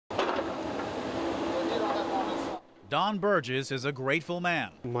Don Burgess is a grateful man.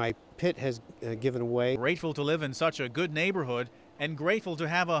 My pit has given away. Grateful to live in such a good neighborhood and grateful to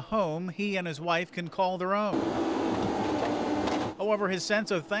have a home he and his wife can call their own. However, his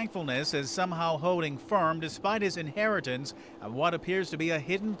sense of thankfulness is somehow holding firm despite his inheritance of what appears to be a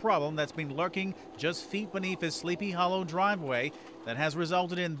hidden problem that's been lurking just feet beneath his Sleepy Hollow driveway that has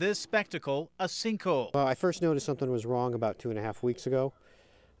resulted in this spectacle, a sinkhole. Well, I first noticed something was wrong about 2.5 weeks ago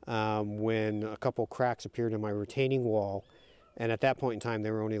when a couple cracks appeared in my retaining wall. And at that point in time,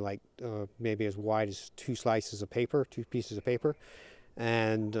 they were only like maybe as wide as two pieces of paper.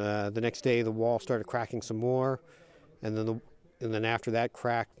 And the next day, the wall started cracking some more. And then after that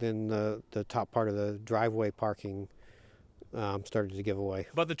crack, then the top part of the driveway parking started to give away.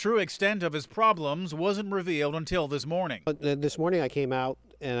 But the true extent of his problems wasn't revealed until this morning. This morning I came out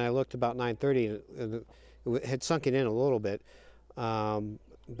and I looked about 9:30 and it had sunken in a little bit.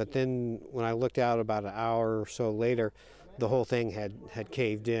 But then when I looked out about an hour or so later, the whole thing had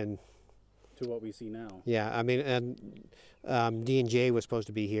caved in. To what we see now. Yeah, I mean, and D&J was supposed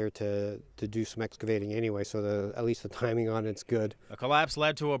to be here to do some excavating anyway, so at least the timing on it's good. The collapse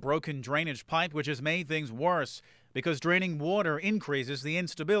led to a broken drainage pipe, which has made things worse because draining water increases the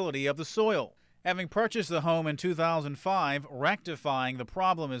instability of the soil. Having purchased the home in 2005, rectifying the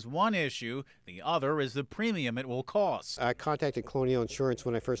problem is one issue. The other is the premium it will cost. I contacted Colonial Insurance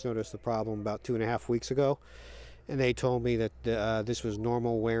when I first noticed the problem about 2.5 weeks ago. And they told me that this was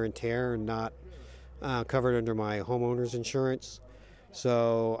normal wear and tear and not covered under my homeowner's insurance.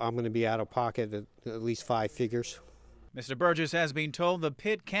 So I'm going to be out of pocket at least 5 figures. Mr. Burgess has been told the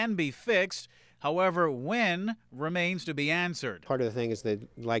pit can be fixed. However, when remains to be answered. Part of the thing is they'd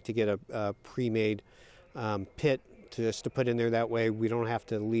like to get a pre-made pit just to put in there. That way we don't have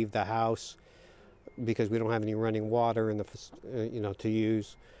to leave the house because we don't have any running water in the to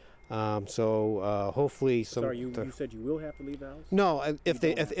use. So hopefully some. Sorry, you said you will have to leave the house? No, if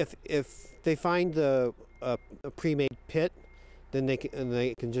they find a pre-made pit, then they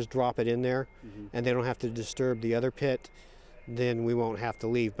can just drop it in there, and they don't have to disturb the other pit. Then we won't have to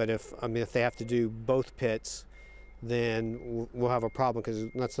leave. But if they have to do both pits, then we'll have a problem because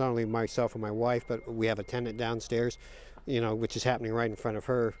that's not only myself and my wife, but we have a tenant downstairs, which is happening right in front of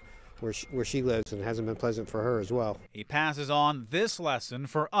her. Where she lives, and it hasn't been pleasant for her as well. He passes on this lesson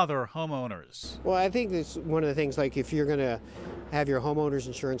for other homeowners. Well, I think it's one of the things, like if you're going to have your homeowner's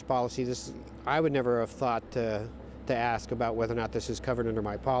insurance policy, I would never have thought to ask about whether or not this is covered under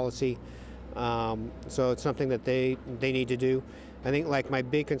my policy. So it's something that they need to do. I think like my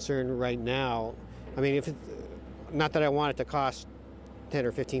big concern right now, not that I want it to cost $10,000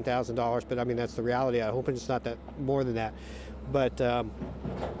 or $15,000, but that's the reality. I hope it's not that more than that. But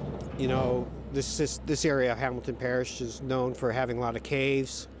this area of Hamilton Parish is known for having a lot of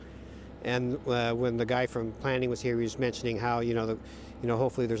caves. And when the guy from planning was here, he was mentioning how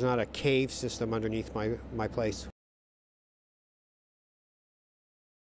hopefully there's not a cave system underneath my place.